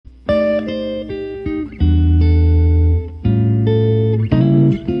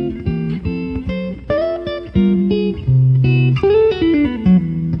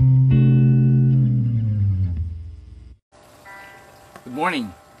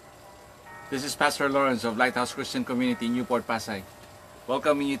This is Pastor Lawrence of Lighthouse Christian Community, Newport, Pasay,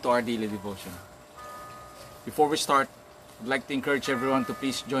 welcoming you to our daily devotion. Before we start, I'd like to encourage everyone to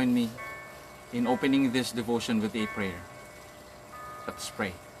please join me in opening this devotion with a prayer. Let's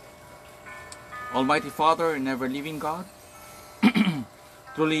pray. Almighty Father and ever-living God,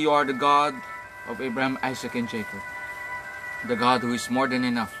 truly you are the God of Abraham, Isaac, and Jacob, the God who is more than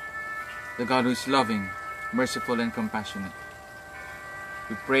enough, the God who is loving, merciful, and compassionate.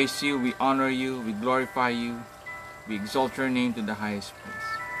 We praise you, we honor you, we glorify you, we exalt your name to the highest place.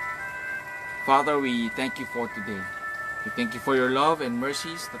 Father, we thank you for today. We thank you for your love and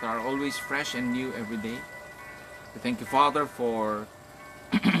mercies that are always fresh and new every day. We thank you, Father, for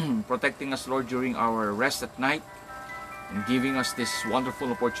protecting us, Lord, during our rest at night and giving us this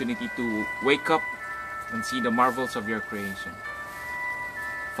wonderful opportunity to wake up and see the marvels of your creation.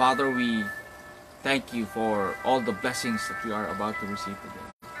 Father, we thank you for all the blessings that we are about to receive today.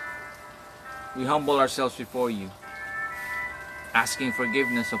 We humble ourselves before you, asking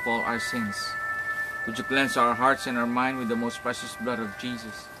forgiveness of all our sins. Would you cleanse our hearts and our mind with the most precious blood of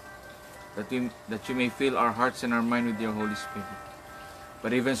Jesus, that you may fill our hearts and our mind with your Holy Spirit.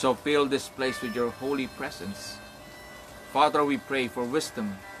 But even so, fill this place with your holy presence. Father, we pray for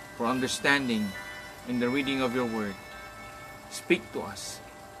wisdom, for understanding in the reading of your word. Speak to us,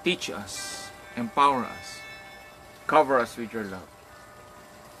 teach us, empower us, cover us with your love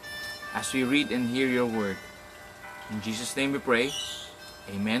as we read and hear your word. In Jesus' name we pray.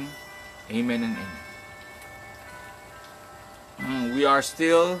 Amen, amen, and amen. We are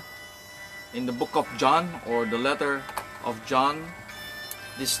still in the book of John, or the letter of John.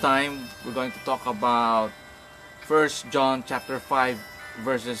 This time we're going to talk about 1 John chapter 5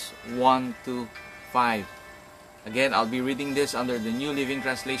 verses 1 to 5. Again, I'll be reading this under the New Living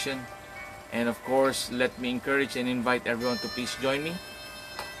Translation. And of course, let me encourage and invite everyone to please join me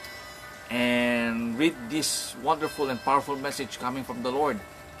and read this wonderful and powerful message coming from the Lord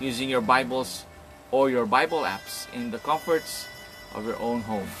using your Bibles or your Bible apps in the comforts of your own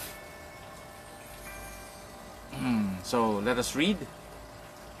home. So let us read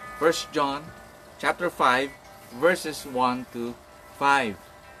 1 John chapter 5 verses 1 to 5.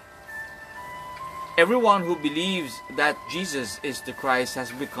 Everyone who believes that Jesus is the Christ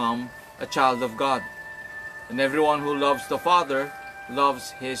has become a child of God. And everyone who loves the Father loves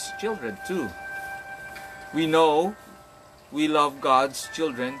his children too. We know we love God's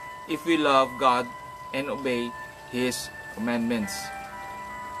children if we love God and obey his commandments.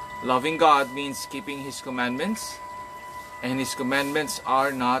 Loving God means keeping his commandments, and his commandments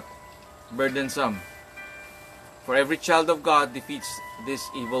are not burdensome. For every child of God defeats this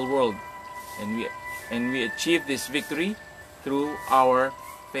evil world, and we achieve this victory through our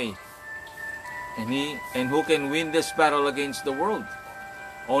faith. And who can win this battle against the world?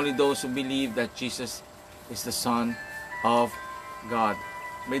 Only those who believe that Jesus is the Son of God.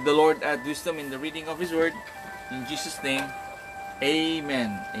 May the Lord add wisdom in the reading of his word. In Jesus' name,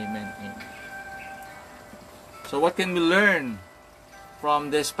 amen, amen, amen. So what can we learn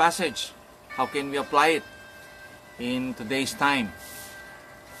from this passage? How can we apply it in today's time?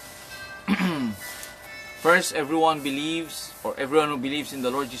 First, everyone who believes in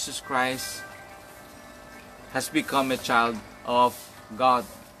the Lord Jesus Christ has become a child of God.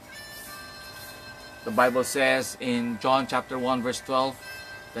 The Bible says in John chapter 1 verse 12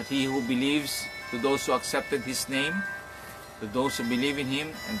 that he who believes, to those who accepted his name, to those who believe in him,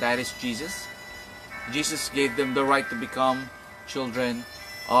 and that is Jesus, Jesus gave them the right to become children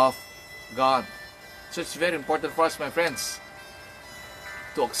of God. So it's very important for us, my friends,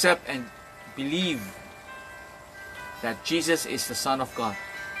 to accept and believe that Jesus is the Son of God.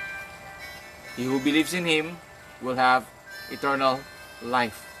 He who believes in him will have eternal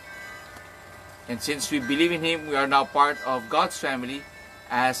life. And since we believe in him, we are now part of God's family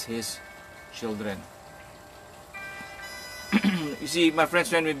as his children. You see, my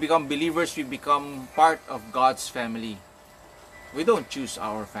friends, when we become believers, we become part of God's family. We don't choose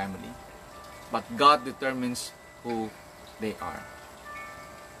our family, but God determines who they are.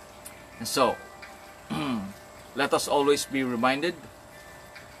 And so, let us always be reminded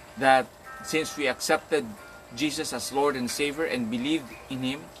that since we accepted Jesus as Lord and Savior and believed in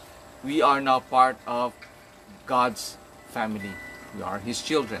him, we are now part of God's family. We are his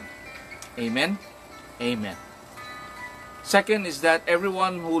children. Amen? Amen. Second is that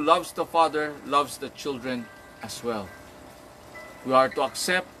everyone who loves the Father loves the children as well. We are to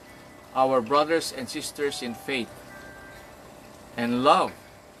accept our brothers and sisters in faith and love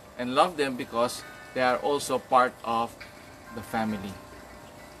them because they are also part of the family.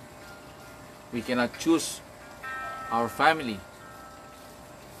 We cannot choose our family.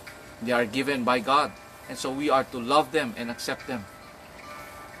 They are given by God. And so we are to love them and accept them.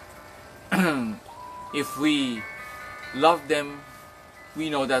 If we love them, we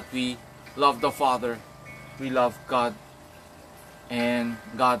know that we love the Father, we love God, and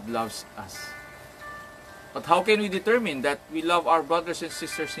God loves us. But how can we determine that we love our brothers and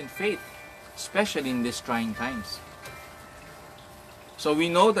sisters in faith, especially in these trying times? So we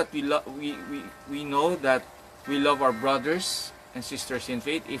know that we know that we love our brothers and sisters in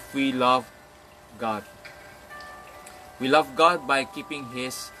faith if we love God. We love God by keeping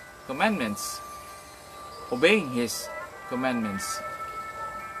His commandments, obeying His commandments.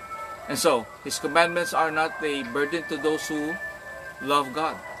 And so, His commandments are not a burden to those who love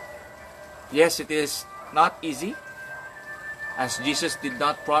God. Yes, it is not easy, as Jesus did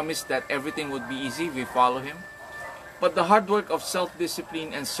not promise that everything would be easy if we follow Him. But the hard work of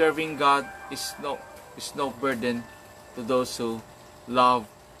self-discipline and serving God is no burden to those who love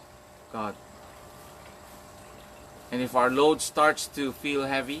God. And if our load starts to feel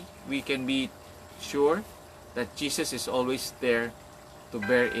heavy, we can be sure that Jesus is always there to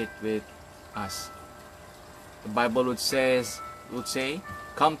bear it with us. The Bible would say,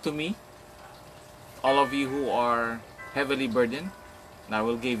 "Come to me, all of you who are heavily burdened, and I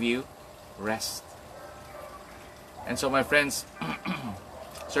will give you rest." And so, my friends,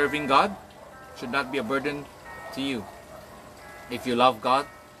 serving God should not be a burden to you. If you love God,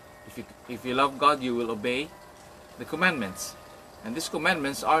 if you love God, you will obey the commandments. And these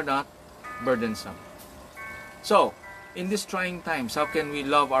commandments are not burdensome. So, in these trying times, how can we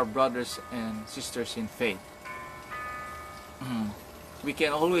love our brothers and sisters in faith? We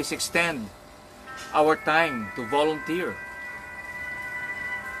can always extend our time to volunteer,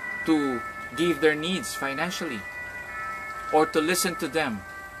 to give their needs financially, or to listen to them,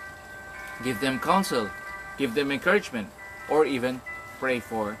 give them counsel, give them encouragement, or even pray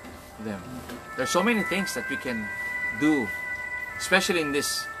for them. There are so many things that we can do, especially in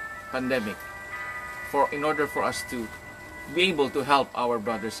this pandemic, in order for us to be able to help our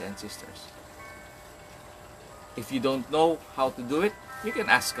brothers and sisters. If you don't know how to do it, you can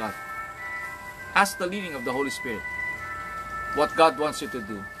ask God. Ask the leading of the Holy Spirit what God wants you to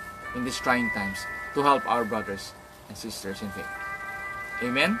do in these trying times to help our brothers and sisters in faith.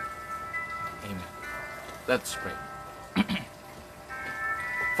 Amen? Amen. Let's pray.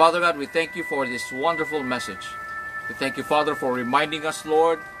 Father God, we thank you for this wonderful message. We thank you, Father, for reminding us,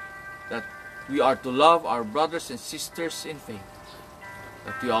 Lord, that we are to love our brothers and sisters in faith.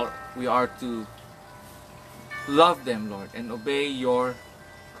 That we are to love them, Lord, and obey your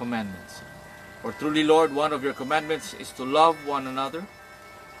commandments. For truly, Lord, one of your commandments is to love one another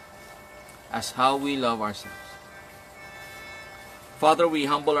as how we love ourselves. Father, we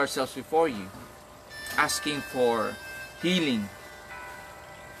humble ourselves before you, asking for healing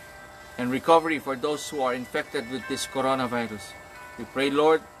and recovery for those who are infected with this coronavirus. We pray,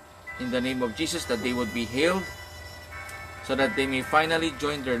 Lord, in the name of Jesus, that they would be healed so that they may finally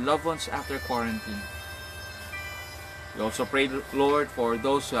join their loved ones after quarantine. We also pray, Lord, for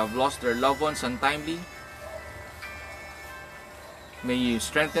those who have lost their loved ones untimely. May you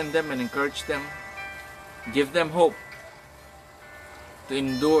strengthen them and encourage them. Give them hope to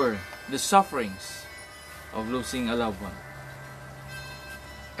endure the sufferings of losing a loved one.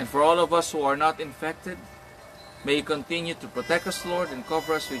 And for all of us who are not infected, may you continue to protect us, Lord, and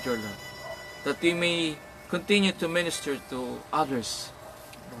cover us with your love, that we may continue to minister to others,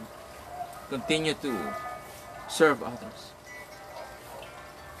 continue to serve others.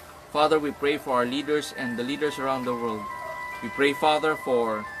 Father, we pray for our leaders and the leaders around the world. We pray, Father,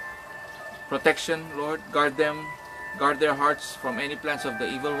 for protection, Lord. Guard them, guard their hearts from any plans of the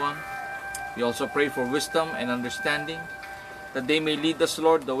evil one. We also pray for wisdom and understanding, that they may lead us,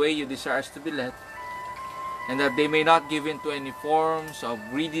 Lord, the way you desire us to be led, and that they may not give in to any forms of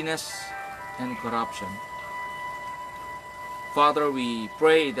greediness and corruption. Father, we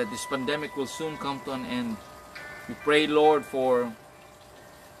pray that this pandemic will soon come to an end. We pray, Lord, for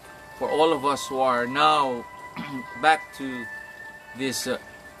all of us who are now back to this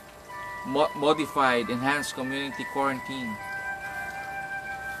modified, enhanced community quarantine.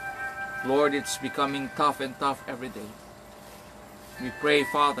 Lord, it's becoming tough and tough every day. We pray,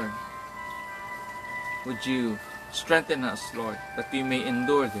 Father, would you strengthen us, Lord, that we may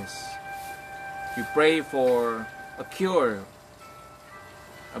endure this. We pray for a cure,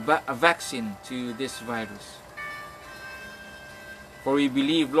 a vaccine to this virus. For we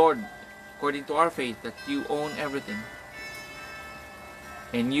believe, Lord, according to our faith, that you own everything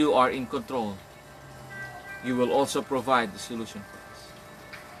and you are in control. You will also provide the solution for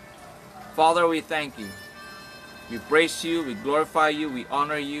us. Father, we thank you. We praise you, we glorify you, we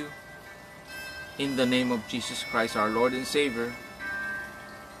honor you. In the name of Jesus Christ, our Lord and Savior,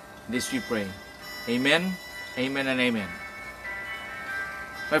 this we pray. Amen, amen, and amen.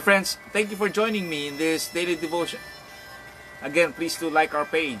 My friends, thank you for joining me in this daily devotion. Again, please do like our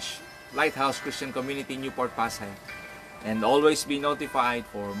page, Lighthouse Christian Community Newport Pasay, and always be notified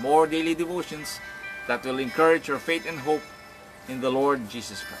for more daily devotions that will encourage your faith and hope in the Lord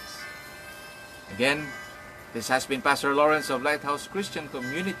Jesus Christ. Again, this has been Pastor Lawrence of Lighthouse Christian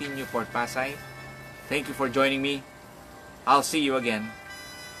Community Newport Pasay. Thank you for joining me. I'll see you again.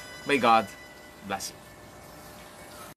 May God bless you.